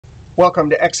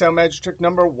Welcome to Excel Magic Trick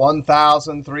number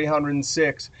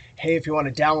 1306. Hey, if you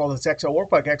want to download this Excel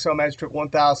workbook, Excel Magic Trick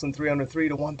 1303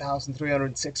 to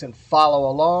 1306, and follow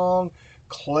along,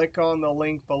 click on the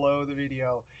link below the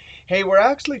video. Hey, we're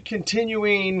actually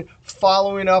continuing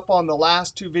following up on the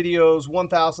last two videos,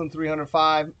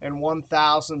 1305 and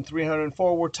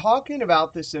 1304. We're talking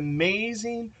about this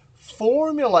amazing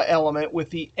formula element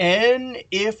with the n,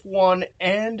 if one,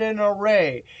 and an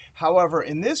array. However,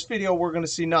 in this video, we're going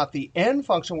to see not the n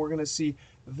function, we're going to see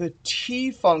the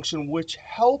t function, which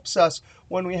helps us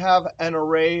when we have an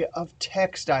array of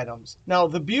text items. Now,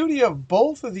 the beauty of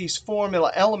both of these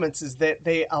formula elements is that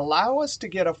they allow us to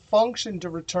get a function to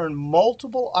return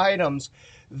multiple items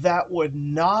that would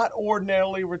not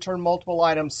ordinarily return multiple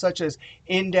items, such as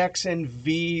index and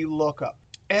VLOOKUP.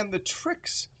 And the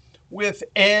tricks with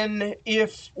n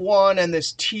if one and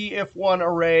this t if one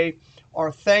array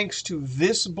are thanks to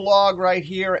this blog right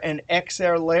here and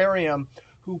XLarium,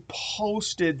 who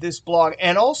posted this blog,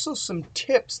 and also some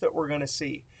tips that we're going to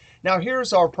see. Now,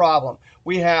 here's our problem.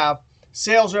 We have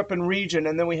sales rep and region,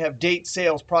 and then we have date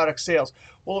sales, product sales.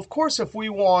 Well, of course, if we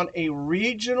want a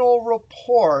regional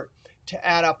report to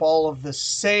add up all of the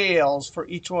sales for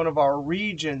each one of our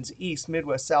regions, East,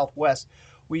 Midwest, Southwest,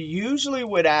 we usually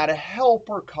would add a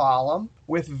helper column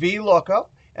with VLOOKUP,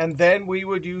 and then we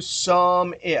would use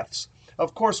some ifs.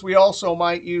 Of course, we also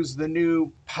might use the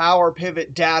new Power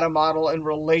Pivot data model and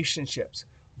relationships.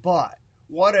 But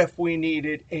what if we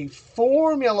needed a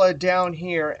formula down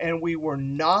here and we were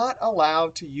not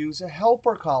allowed to use a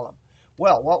helper column?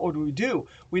 Well, what would we do?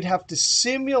 We'd have to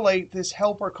simulate this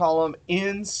helper column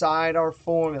inside our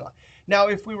formula. Now,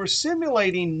 if we were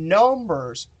simulating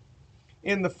numbers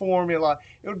in the formula,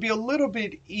 it would be a little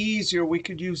bit easier. We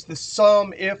could use the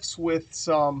sum ifs with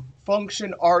some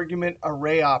function argument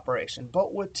array operation.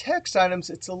 But with text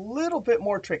items, it's a little bit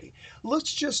more tricky.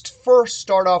 Let's just first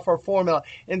start off our formula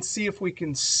and see if we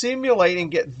can simulate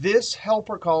and get this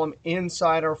helper column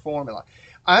inside our formula.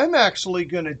 I'm actually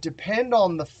going to depend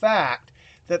on the fact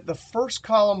that the first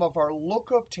column of our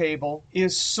lookup table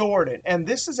is sorted. And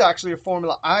this is actually a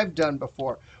formula I've done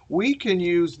before. We can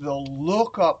use the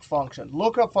lookup function.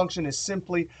 Lookup function is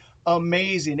simply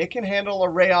amazing. It can handle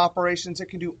array operations. It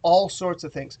can do all sorts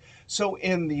of things. So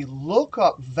in the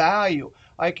lookup value,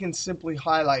 I can simply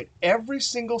highlight every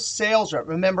single sales rep.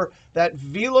 Remember, that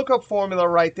VLOOKUP formula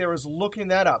right there is looking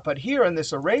that up. But here in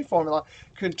this array formula,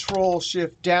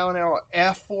 Control-Shift-Down arrow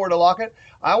F4 to lock it.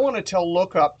 I want to tell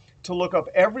lookup to look up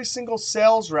every single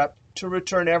sales rep to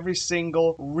return every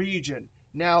single region.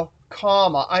 Now,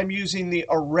 comma, I'm using the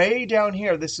array down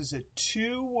here. This is a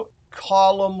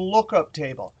two-column lookup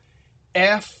table.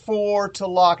 F4 to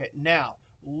lock it. Now,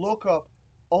 lookup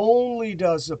only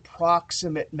does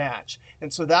approximate match.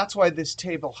 And so that's why this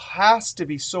table has to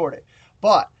be sorted.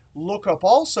 But lookup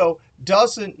also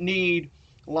doesn't need,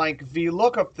 like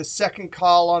VLOOKUP, the second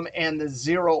column and the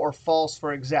 0 or false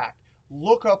for exact.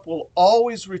 Lookup will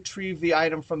always retrieve the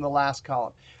item from the last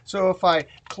column. So if I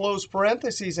close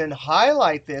parentheses and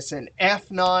highlight this and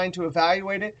F9 to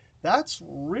evaluate it, that's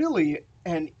really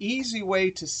an easy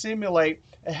way to simulate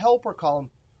a helper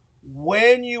column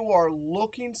when you are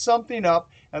looking something up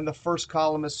and the first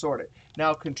column is sorted.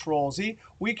 Now, Control-Z,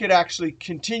 we could actually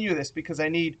continue this because I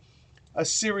need a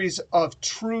series of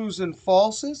trues and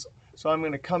falses. So I'm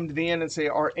going to come to the end and say,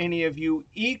 are any of you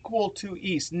equal to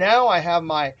East? Now I have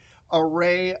my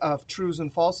array of trues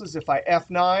and falses. If I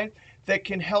F9, that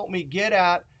can help me get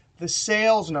at the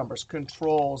sales numbers.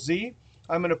 Control-Z.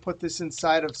 I'm going to put this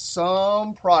inside of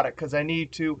some product because I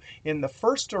need to, in the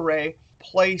first array,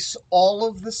 place all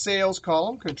of the sales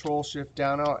column.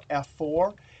 Control-Shift-Down arrow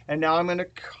F4. And now I'm going to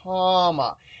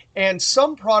comma. And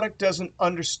some product doesn't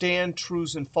understand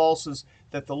trues and falses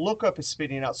that the lookup is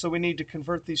spitting out. So we need to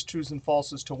convert these trues and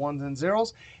falses to ones and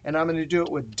zeros. And I'm going to do it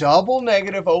with double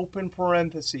negative open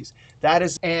parentheses. That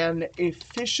is an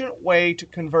efficient way to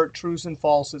convert trues and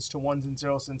falses to ones and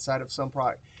zeros inside of some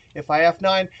product. If I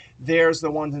F9, there's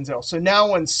the ones and zeros. So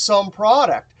now in some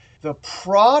product, the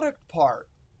product part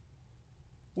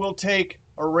will take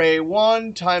array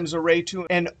 1 times array 2,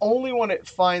 and only when it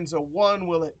finds a 1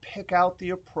 will it pick out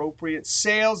the appropriate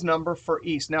sales number for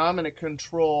East. Now I'm going to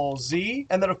Control-Z,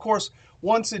 and then, of course,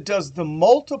 once it does the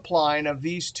multiplying of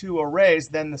these two arrays,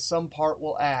 then the sum part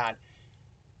will add.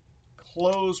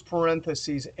 Close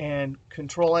parentheses and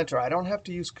Control-Enter. I don't have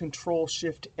to use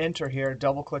Control-Shift-Enter here.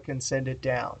 Double-click and send it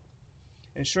down.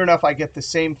 And sure enough, I get the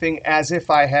same thing as if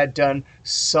I had done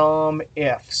some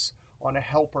ifs on a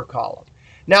helper column.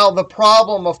 Now, the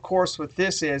problem, of course, with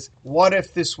this is, what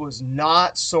if this was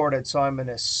not sorted? So I'm going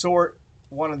to sort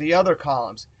one of the other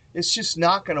columns. It's just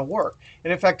not going to work.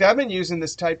 And in fact, I've been using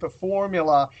this type of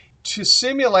formula to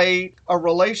simulate a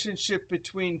relationship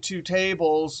between two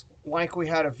tables like we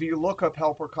had a VLOOKUP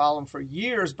helper column for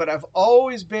years, but I've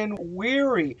always been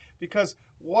weary because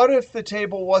what if the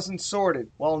table wasn't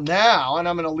sorted? Well, now, and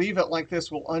I'm going to leave it like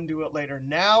this, we'll undo it later.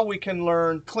 Now we can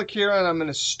learn, click here, and I'm going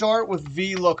to start with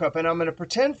VLOOKUP. And I'm going to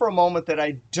pretend for a moment that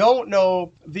I don't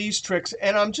know these tricks,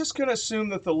 and I'm just going to assume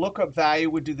that the lookup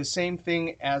value would do the same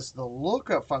thing as the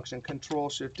lookup function.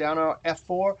 Control-Shift down arrow,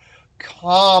 F4,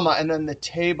 comma, and then the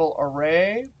table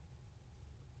array.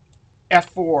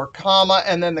 F4, comma,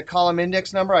 and then the column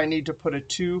index number, I need to put a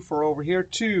 2 for over here.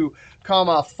 2,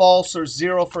 comma, false or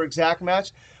 0 for exact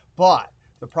match. But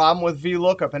the problem with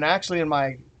VLOOKUP, and actually in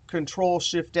my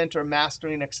Control-Shift-Enter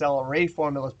Mastering Excel Array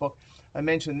Formulas book, I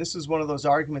mentioned this is one of those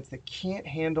arguments that can't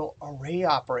handle array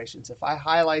operations. If I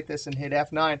highlight this and hit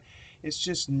F9, it's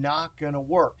just not going to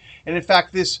work. And in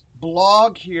fact, this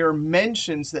blog here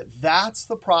mentions that that's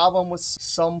the problem with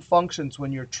some functions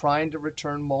when you're trying to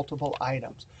return multiple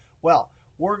items. Well,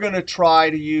 we're going to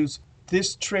try to use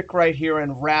this trick right here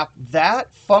and wrap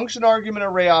that function argument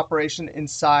array operation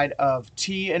inside of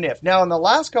T and if. Now, in the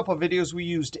last couple of videos, we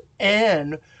used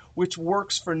N, which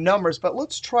works for numbers. But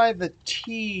let's try the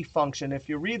T function. If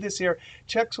you read this here,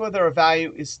 checks whether a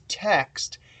value is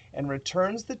text and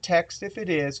returns the text if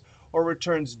it is, or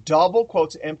returns double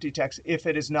quotes empty text if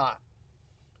it is not.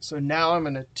 So now I'm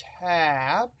going to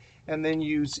tab and then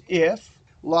use if.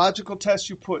 Logical test,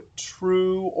 you put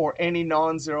true or any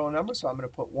non-zero number. So I'm going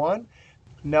to put 1.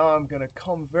 Now I'm going to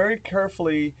come very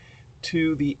carefully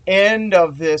to the end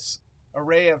of this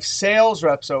array of sales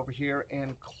reps over here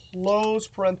and close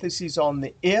parentheses on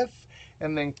the if,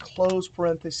 and then close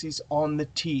parentheses on the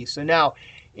T. So now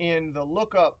in the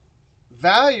lookup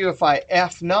value, if I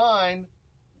F9,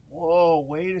 whoa,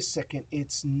 wait a second,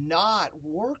 it's not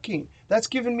working. That's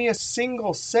giving me a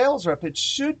single sales rep. It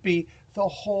should be the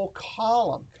whole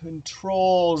column.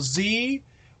 Control Z.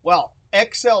 Well,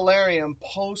 XLarium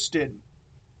posted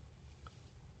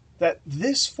that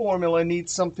this formula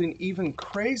needs something even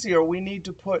crazier. We need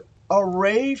to put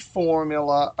array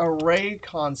formula, array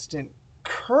constant,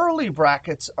 curly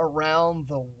brackets around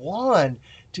the 1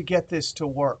 to get this to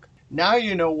work. Now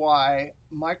you know why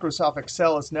Microsoft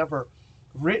Excel has never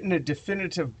written a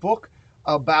definitive book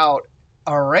about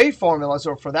array formulas,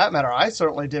 or for that matter, I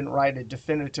certainly didn't write a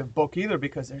definitive book either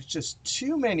because there's just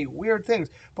too many weird things.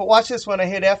 But watch this, when I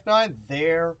hit F9,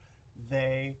 there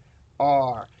they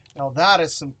are. Now that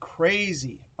is some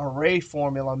crazy array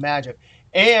formula magic.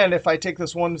 And if I take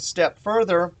this one step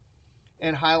further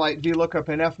and highlight VLOOKUP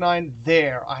in F9,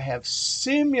 there I have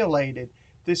simulated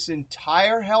this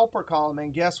entire helper column.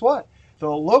 And guess what? The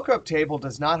lookup table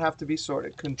does not have to be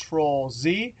sorted. Control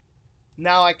Z.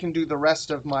 Now I can do the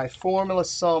rest of my formula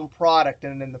sum product.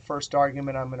 And in the first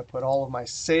argument, I'm going to put all of my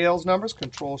sales numbers.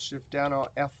 Control-Shift down on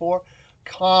F4,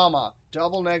 comma,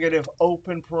 double negative,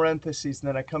 open parentheses. And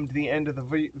then I come to the end of the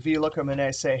VLOOKUP and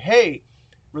I say, hey,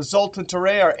 resultant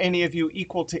array, are any of you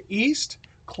equal to East?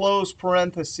 Close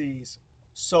parentheses,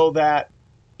 so that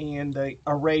in the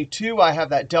array 2, I have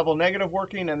that double negative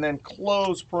working, and then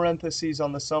close parentheses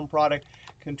on the sum product.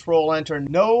 Control-Enter.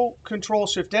 No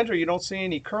Control-Shift-Enter. You don't see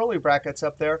any curly brackets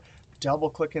up there.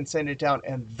 Double-click and send it down.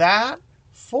 And that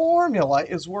formula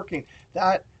is working.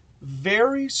 That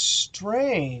very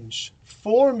strange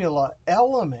formula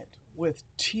element with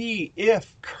T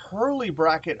if curly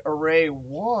bracket array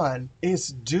 1 is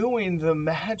doing the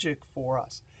magic for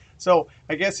us. So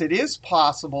I guess it is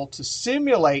possible to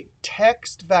simulate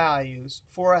text values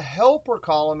for a helper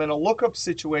column in a lookup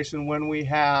situation when we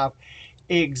have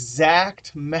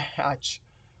exact match.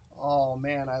 Oh,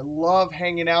 man, I love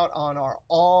hanging out on our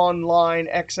online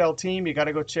Excel team. You got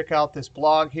to go check out this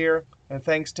blog here. And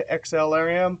thanks to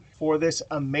XLarium for this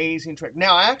amazing trick.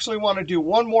 Now, I actually want to do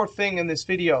one more thing in this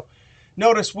video.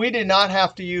 Notice we did not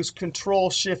have to use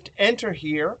Control-Shift-Enter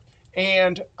here.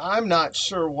 And I'm not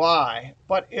sure why,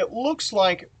 but it looks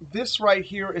like this right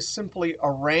here is simply a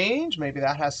range. Maybe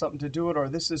that has something to do with it, or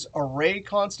this is array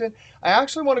constant. I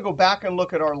actually want to go back and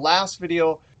look at our last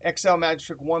video, Excel Magic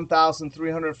Trick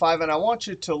 1305, and I want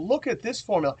you to look at this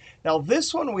formula. Now,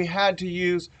 this one we had to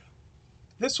use,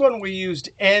 this one we used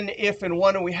N, if, and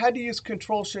 1, and we had to use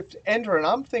Control-Shift-Enter, and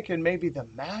I'm thinking maybe the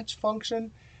match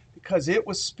function, because it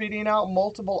was spitting out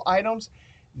multiple items.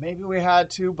 Maybe we had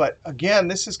to, but again,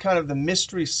 this is kind of the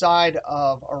mystery side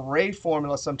of array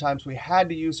formula. Sometimes we had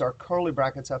to use our curly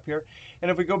brackets up here. And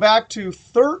if we go back to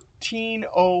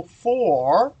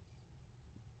 1304,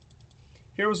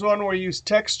 here was one where we used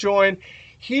text join.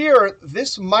 Here,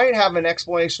 this might have an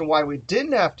explanation why we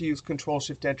didn't have to use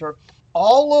Control-Shift-Enter.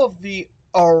 All of the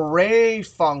array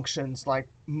functions like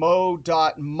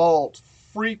mo.mult,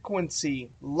 frequency,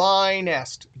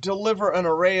 linest, deliver an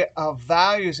array of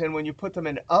values. And when you put them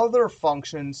in other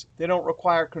functions, they don't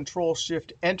require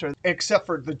Control-Shift-Enter, except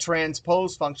for the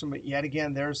transpose function. But yet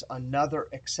again, there's another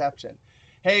exception.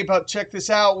 Hey, but check this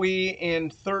out. We, in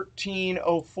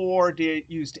 1304,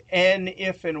 used n,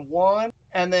 if, and 1.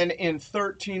 And then in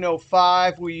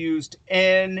 1305, we used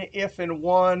n, if, and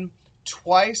 1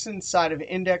 twice inside of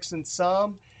index and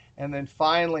sum. And then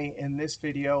finally, in this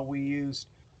video, we used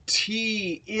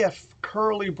t, if,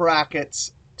 curly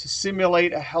brackets to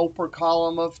simulate a helper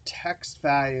column of text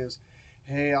values.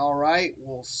 Hey, all right,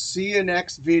 we'll see you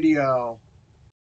next video.